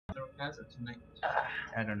As of tonight.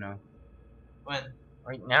 I don't know. When?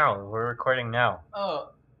 Right now, we're recording now. Oh,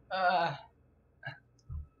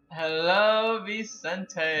 hello,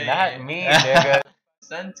 Vicente. Not me, nigga.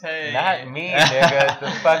 Vicente. Not me, nigga. The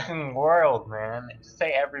fucking world, man. Just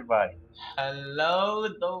say everybody. Hello,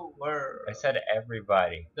 the world. I said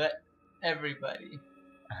everybody. Everybody.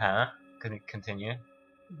 Huh? Could it continue?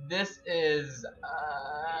 This is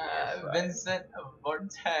Vincent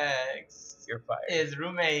Vortex. You're fired. His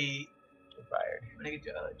roommate. You're fired. Nigga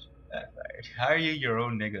Judge. You're fired. How are you your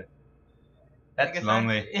own nigga? That's Nigga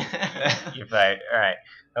lonely. You're fired. Alright.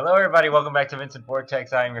 Hello, everybody. Welcome back to Vincent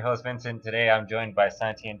Vortex. I'm your host, Vincent. Today I'm joined by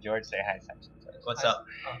Santi and Jorge. Say hi, Santi. What's up?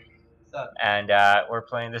 What's up? And we're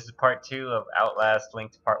playing. This is part 2 of Outlast.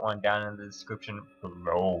 Link to part 1 down in the description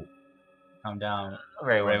below. I'm down.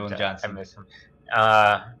 Ray William Johnson. I miss him.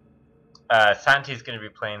 Santi's going to be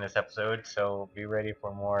playing this episode, so be ready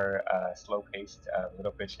for more slow-paced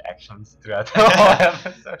little bitch actions throughout the whole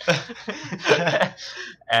episode.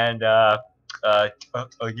 And yeah,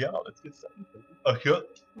 let's get started.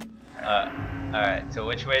 Alright, so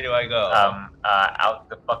which way do I go? Out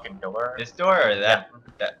the fucking door. This door or that?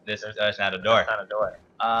 This that's not a door. That's not a door.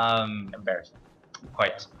 Embarrassing.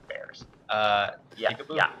 Quite. Embarrassing.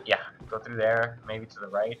 Peekaboo? Yeah. Go through there, maybe to the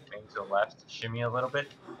right, maybe to the left. Shimmy a little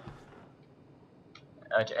bit.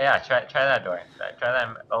 Yeah, try that door. Try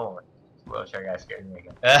that. Oh, wheelchair guy scared me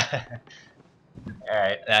again.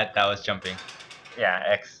 Alright. That was jumping. Yeah,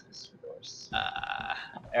 X is for doors.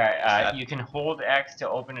 Alright, you can hold X to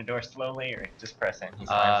open a door slowly, or just press it. He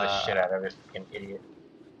slams the shit out of it, fucking idiot.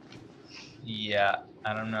 Yeah,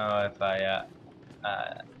 I don't know if I,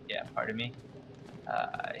 yeah, pardon me.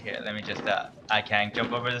 Here, let me just, I can't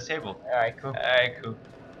jump over this table. Alright, cool. Alright, cool.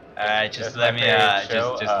 Alright, just That's let my me, favorite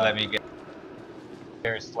show, just let me get.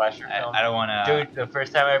 Slasher film. I don't wanna. Dude, the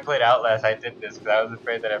first time I played Outlast, I did this because I was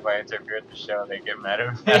afraid that if I interfered with the show, they'd get mad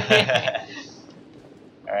at me.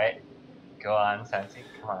 Alright, go on, Santi,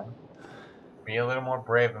 come on. Be a little more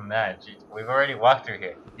brave than that. Jeez, we've already walked through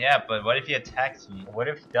here. Yeah, but what if he attacks me? What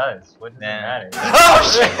if he does? What does it matter? Oh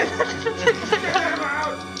shit!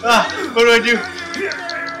 What do I do?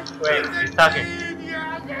 Wait, he's talking.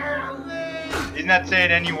 He's not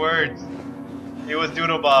saying any words. It was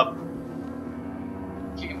Doodle Bob.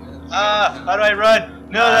 How do I run?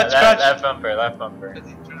 No, that's crouch. Left bumper.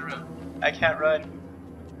 Turn around. I can't run.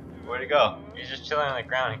 Where'd he go? He's just chilling on the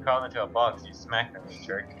ground. He crawled into a box. You smacked him, you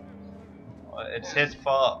jerk. Well, it's his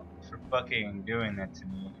fault for fucking doing that to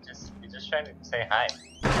me. He's just trying to say hi.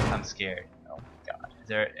 I'm scared. Oh god. Is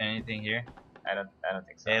there anything here? I don't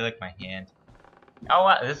think so. Hey, look, my hand. Oh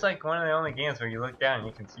wow, this is like one of the only games where you look down and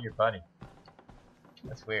you can see your buddy.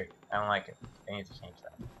 That's weird. I don't like it. I need to change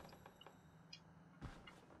that.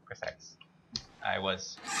 Precise. I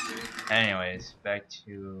was. Anyways, back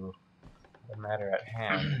to the matter at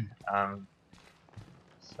hand.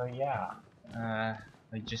 So yeah.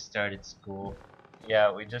 We just started school.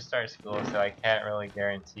 Yeah, we just started school, so I can't really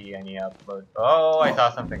guarantee any upload. Oh, I saw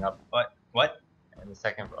something up. What? In the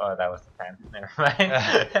second. Oh, that was the fan. Never mind.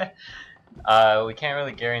 We can't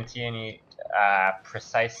really guarantee any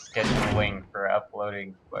precise scheduling for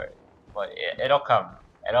uploading, but it'll come.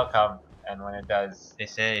 It'll come, and when it does, They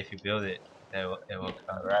say if you build it, it will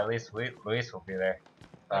come. or at least Luis will be there.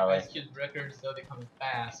 Like Ice Cube records, they'll be coming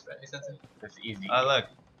fast, right? It's easy. Oh look,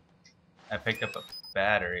 I picked up a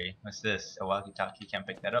battery. What's this? A walkie-talkie? Can't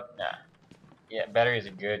pick that up. Yeah, batteries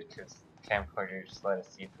are good because camcorder just let us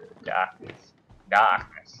see through the darkness.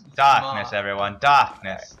 Darkness, everyone.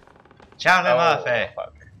 Darkness. Ciao, Oh, Mafe.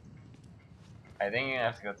 fuck. I think you're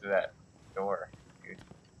gonna have to go through that door, dude.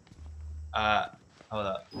 Hold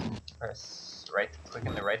up. Press right, click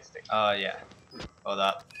in the right stick. Oh yeah. Hold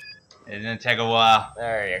up. It's gonna take a while.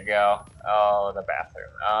 There you go. Oh, the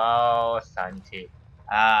bathroom. Oh, Santi.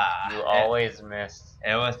 You always miss.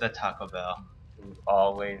 It was the Taco Bell. You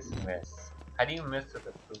always miss. How do you miss with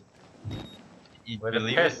a poop? You With a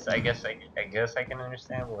believe piss, it? I guess I can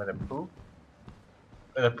understand, but with a poop?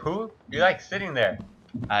 With a poop? You're like sitting there.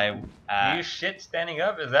 You shit standing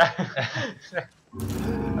up? Is that?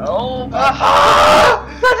 Oh my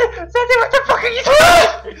Santi, what the fuck are you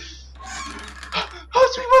doing? Oh,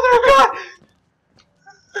 sweet mother of God!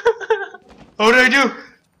 What did I do?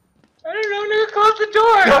 I don't know, nigga, close the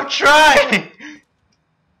door! Don't try!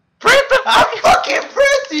 Press the I'm fucking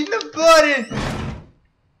pressing the button!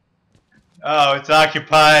 Oh, it's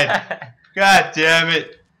occupied. God damn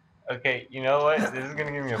it. Okay, you know what? This is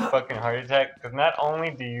gonna give me a fucking heart attack, because not only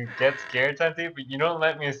do you get scared, Santi, but you don't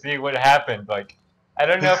let me see what happened. Like, I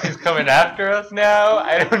don't know if he's coming after us now.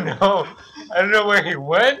 I don't know. I don't know where he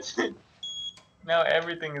went. Now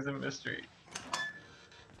everything is a mystery.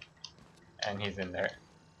 And he's in there.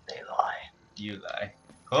 They lie. You lie.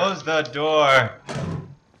 Close the door.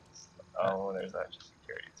 Oh, there's actually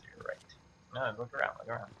security to your right. No, look around, look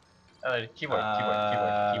around. Oh, there's keyboard.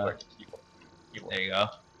 There you go.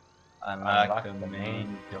 Unlock the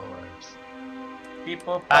main doors.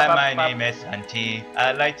 People. Hi, my name is Santi.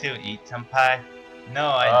 I'd like to eat some pie. No,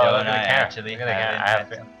 I don't. Look at the I camera. actually Look at the haven't camera.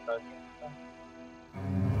 had some.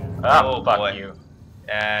 Oh, fuck boy. you.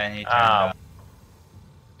 And he turned off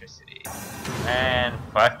electricity. And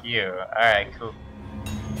fuck you. Alright, cool.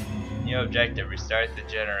 New objective: restart the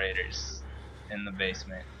generators in the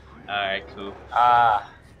basement. Alright, cool.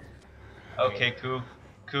 Okay, cool.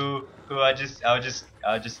 I'll just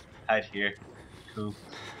hide here. Cool.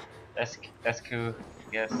 That's cool.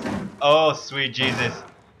 Yes. Oh, sweet Jesus.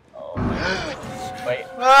 Oh my god. Wait.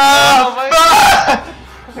 Oh my god!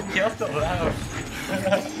 Yell so loud.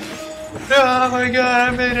 Oh my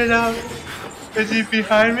god, I made it out. Is he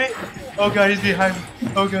behind me? Oh god, he's behind me.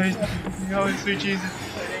 Oh god, he's behind me. Oh, sweet Jesus.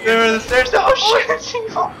 There are the stairs. Oh shit!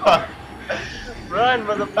 Run,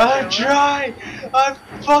 motherfucker. I'm trying. I'm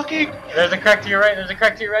fucking. There's a crack to your right. There's a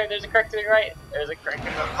crack to your right. There's a crack to your right. There's a crack to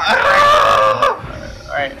your right.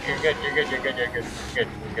 Alright, you're good.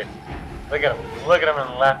 Look at him. Look at him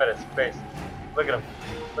and laugh at his face. Look at him.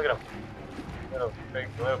 Little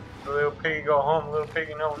piggy go home. Little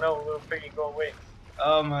piggy no. Little piggy go away.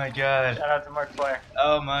 Oh my god. Shout out to Markiplier.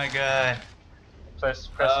 Oh my god. Press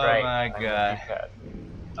Oh right. my on god. your D-pad.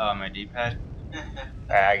 Oh, my D-pad. Alright,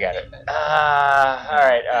 I got it.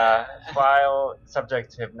 Alright, file,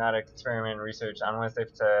 subject, hypnotic experiment, research on Wednesday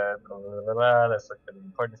to blah, blah, blah, blah. Let's look for the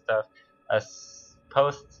important stuff.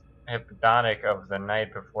 Post-hypnotic of the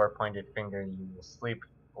night before pointed finger you will sleep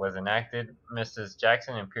was enacted. Mrs.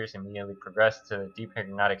 Jackson and Pierce immediately progressed to the deep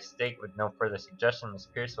hypnotic state with no further suggestion. Miss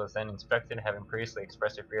Pierce was then inspected, having previously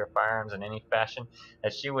expressed her fear of firearms in any fashion,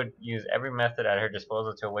 that she would use every method at her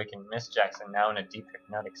disposal to awaken Miss Jackson, now in a deep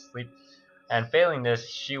hypnotic sleep. And failing this,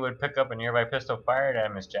 she would pick up a nearby pistol fired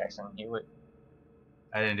at Miss Jackson. He would...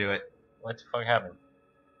 I didn't do it. What the fuck happened?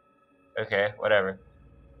 Okay, whatever.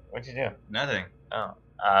 What'd you do? Nothing. Oh.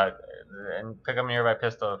 And pick up a nearby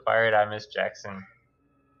pistol, fire it at Miss Jackson.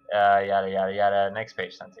 Yada yada yada. Next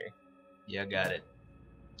page, Santi. Yeah, got it.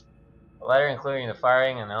 A letter including the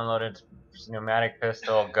firing and the unloaded pneumatic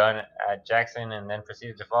pistol gun at Jackson, and then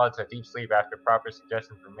proceeded to fall into a deep sleep after proper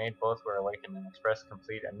suggestions were made. Both were awakened and expressed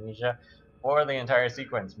complete amnesia for the entire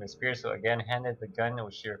sequence. Miss Pierce again handed the gun,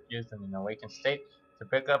 which she refused in an awakened state to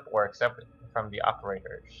pick up or accept from the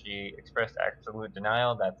operator. She expressed absolute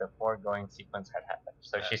denial that the foregoing sequence had happened.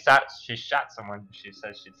 So she shot someone, but she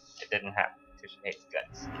says it didn't happen because she hates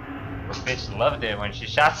guns. The bitch loved it when she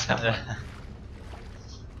shot someone.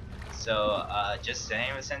 So, just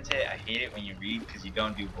saying, Vicente, I hate it when you read because you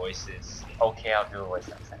don't do voices. Okay, I'll do a voice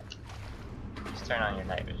next time. Just turn on your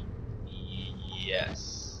night vision.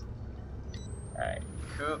 Yes. Alright.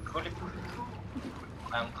 Cool.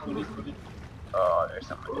 I'm cool. Oh, there's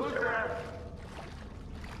somebody there.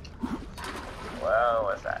 Well,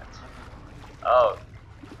 what's that? Oh.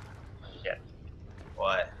 Shit.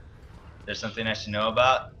 What? There's something I should know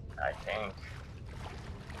about? I think.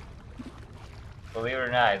 Believe it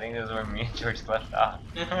or not, I think this is where me and George left off.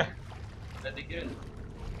 That'd be good.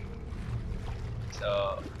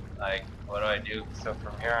 So, like, what do I do? So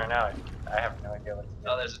from here on out, I have no idea what to do.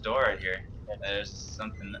 Oh, there's a door right here. There's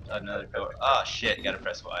something, another door. Oh shit, gotta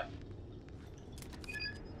press Y.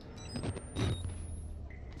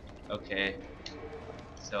 Okay.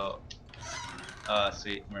 So,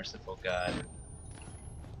 sweet merciful God.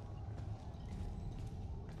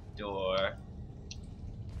 Door.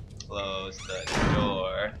 Close the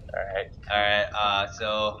door. Alright,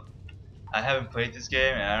 so I haven't played this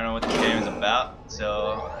game and I don't know what this game is about,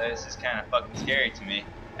 so this is kind of fucking scary to me.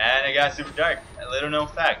 And it got super dark. A little known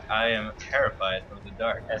fact, I am terrified of the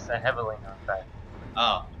dark. It's a heavily known fact.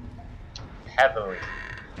 Oh. Heavily.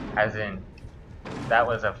 As in, that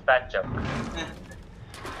was a fat joke.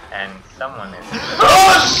 And someone is...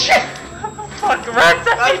 Oh shit! Fuck, Red!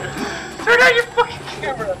 Turn on your fucking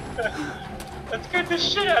camera! That scared the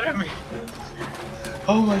shit out of me.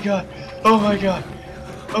 Oh my god. Oh my god.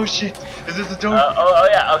 Oh shit. Is this the door? Oh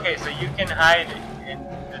yeah, okay, so you can hide in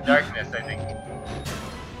the darkness, I think.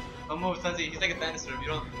 Don't move, Santi. He's like a dinosaur. If you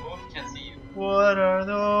don't move, he can't see you. What are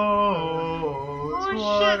those?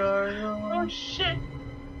 What are those? Oh shit.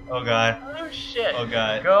 Oh god. Oh shit. Oh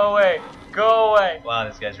god. Go away. Go away. Wow,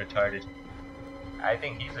 this guy's retarded. I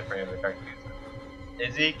think he's afraid of the dark too.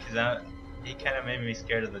 Is he? Cause he kind of made me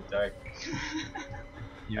scared of the dark.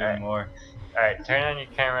 Even Alright. more. Alright, turn on your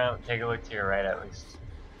camera. Take a look to your right at least.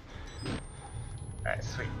 Alright,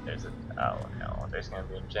 sweet. There's a. Oh no, there's gonna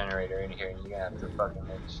be a generator in here and you're gonna have to fucking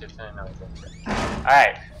make shit ton of noise.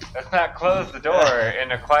 Alright, let's not close the door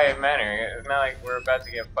in a quiet manner. It's not like we're about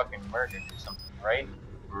to get fucking murdered or something, right?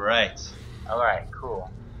 Right. Alright,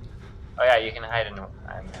 cool. Oh yeah, you can hide in the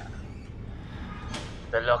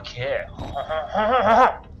locker.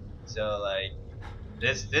 So like,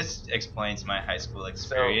 this explains my high school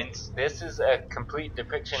experience. So, this is a complete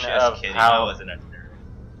depiction Just of kidding, how I wasn't a nerd.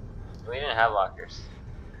 we didn't have lockers.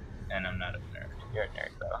 And I'm not a nerd. You're a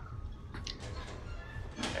nerd though.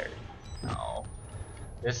 Nerd. No.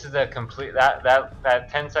 This is a complete that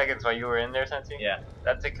 10 seconds while you were in there, Santi? Yeah.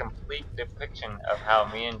 That's a complete depiction of how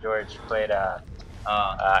me and George played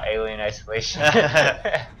Alien Isolation.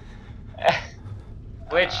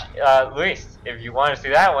 Which, Luis, if you want to see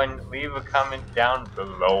that one, leave a comment down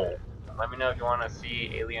below. Let me know if you want to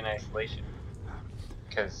see Alien Isolation.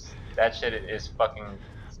 Because that shit is fucking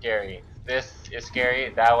scary. This is scary,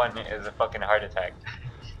 that one is a fucking heart attack.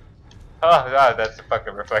 Oh, God, that's a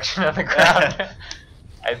fucking reflection on the ground.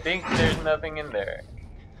 I think there's nothing in there.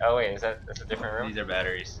 Oh wait, that's a different room? These are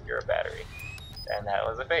batteries. You're a battery. And that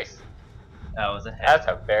was a face. That was a head. That's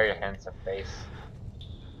a very handsome face.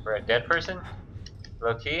 For a dead person?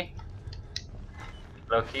 Low key?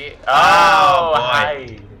 Low key? Oh, boy.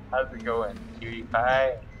 hi! How's it going? Cutie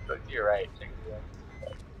pie? Look to your right. Check it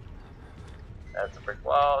out. That's a brick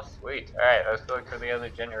wall. Sweet. Alright, let's go look for the other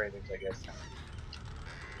generators, I guess.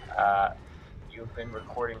 You've been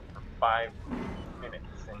recording for 5 minutes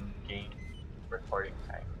in game recording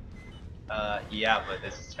time. Yeah, but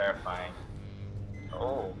this is terrifying.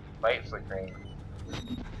 Oh, light flickering.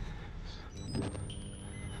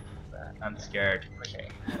 I'm scared. Push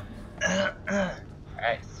A.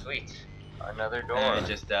 Alright, sweet. Another door. And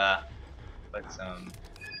just put some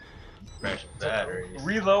fresh batteries.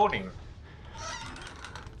 Reloading.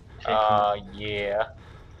 Yeah.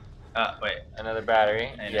 Wait. Another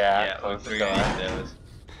battery. And Yeah, we're close the gonna door. use those.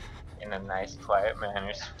 In a nice, quiet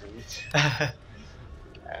manner, sweet.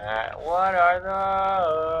 What are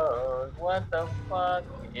those? What the fuck?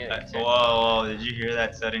 Yeah, whoa, did you hear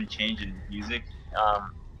that sudden change in music?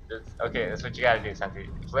 Okay, that's what you gotta do, Santi.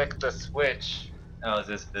 Flick the switch, Oh,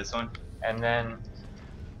 is this one? and then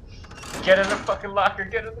get in the fucking locker.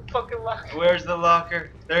 Get in the fucking locker. Where's the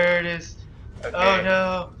locker? There it is. Okay. Oh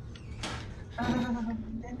no.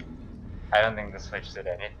 I don't think the switch did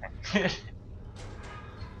anything.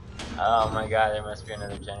 Oh my god, there must be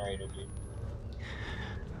another generator, dude.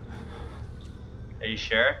 Are you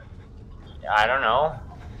sure? I don't know.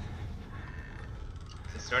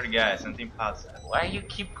 I swear to God, something pops up. Why do you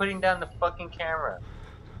keep putting down the fucking camera?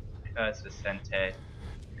 Cuz Vicente.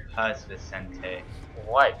 Cuz Vicente.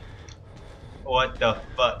 What? What the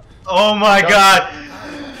fuck? Oh my God!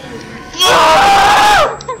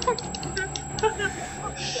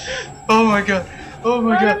 Oh my God! Oh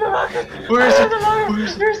my God! Where is it? Where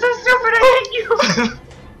is it? You're so stupid, I hate you!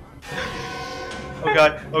 Oh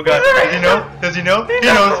God! Oh God! Does he know? Does he know? He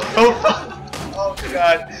knows! Oh fuck! Oh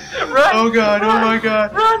God! Run! Oh God! Oh my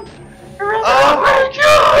God! Run! Run! Oh my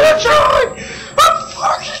God! I'm trying! I'm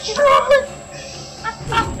fucking trying!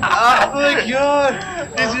 Oh my God!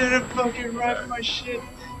 He's gonna fucking rip my shit!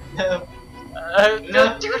 No,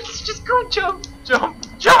 dude, just go jump! Jump!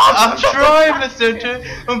 Jump! I'm trying, Vicente!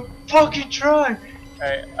 I'm fucking trying!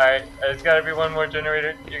 Alright, there's gotta be one more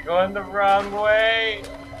generator. You're going the wrong way!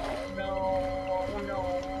 Oh no,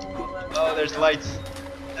 Oh, there's lights.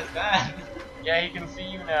 That's bad. Yeah, he can see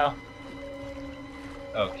you now.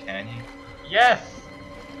 Oh, can he? Yes!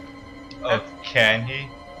 Oh, can he?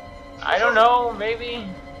 I don't know, maybe.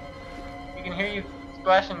 He can hear you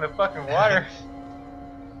splashing the fucking water.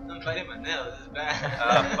 I'm biting my nail. This is bad.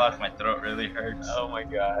 Oh fuck, my throat really hurts. Oh my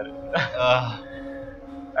god.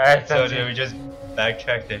 So Alright, Santi. did we just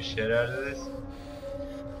backtrack the shit out of this?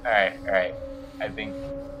 Alright. I think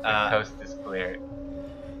the coast is clear.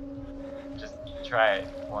 Just try it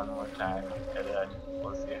one more time and then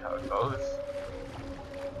we'll see how it goes.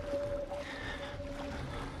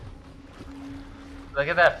 Look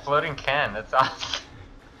at that floating can, that's awesome.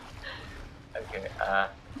 Okay,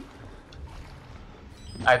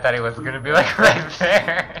 I thought he was gonna be like right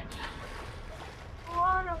there.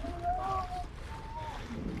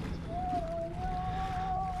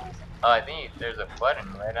 Oh, I think there's a button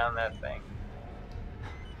right on that thing.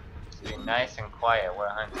 Be nice and quiet, we're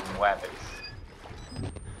hunting rabbits.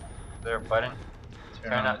 Is there a button?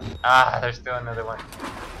 Turn up. Ah, there's still another one.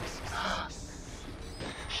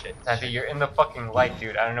 Shit. Santi, you're in the fucking light,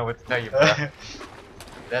 dude. I don't know what to tell you, bro.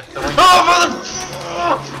 That's the one. Oh, mother!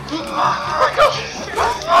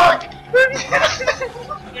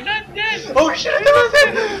 You're not dead. Oh shit!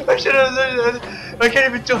 I should have. I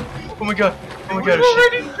can't even jump. Oh my god. Oh my god. Oh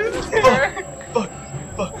shit. Fuck.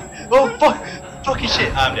 Fuck. Oh fuck. Fucking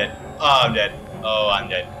shit. I'm dead. Oh I'm dead. Oh I'm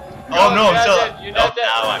dead. Oh no, I'm still. You're Oh, not dead.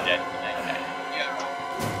 now I'm dead.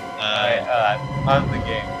 Alright, pause the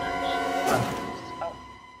game.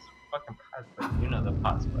 Fucking pause button. You know the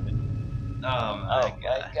pause button. Oh Oh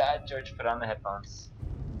my god, George, put on the headphones.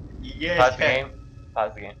 Yes. Pause the game.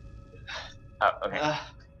 Pause the game. Oh, okay.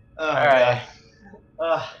 Oh Alright.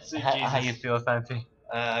 god. Sweet How Jesus. you feel, Santi?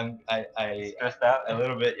 I Stressed out? a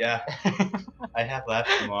little bit, yeah. I have labs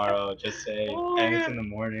tomorrow, just saying. Oh, And it's yeah. in the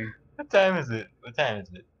morning. What time is it? What time is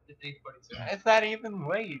it? It's 8:42. It's not even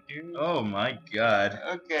late, dude. Oh my god.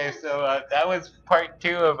 Okay, so that was part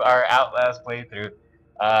 2 of our Outlast playthrough.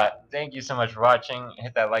 Thank you so much for watching.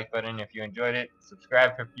 Hit that like button if you enjoyed it.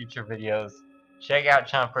 Subscribe for future videos. Check out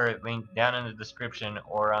Chomper, link down in the description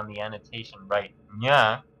or on the annotation right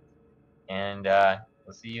now. And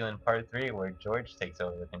we'll see you in part 3 where George takes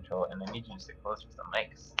over the control. And I need you to sit closer to the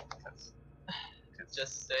mics.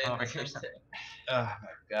 Just say Over the here, same thing. Oh my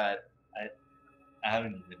god. I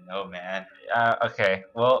don't even know, man. Okay,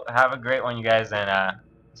 well, have a great one, you guys, and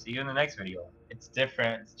see you in the next video. It's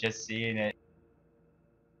different just seeing it.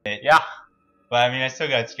 Yeah. But I mean, I still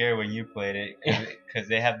got scared when you played it because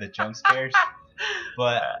they have the jump scares.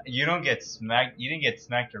 But you don't get smacked. You didn't get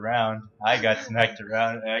smacked around. I got smacked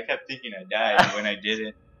around, and I kept thinking I died when I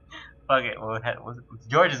didn't. Fuck it.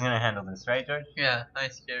 George is gonna handle this, right, George? Yeah,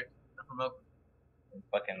 I'm scared. I'm up.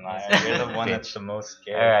 Fucking liar. You're the one that's the most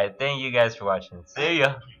scared. Alright, thank you guys for watching. See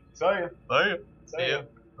ya. See ya. See ya.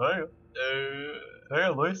 See ya,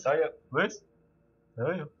 Luis. See ya. Luis.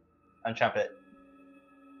 See ya. I'm Trumpet.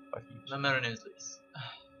 Fuck you. My middle name is Luis.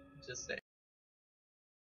 Just say.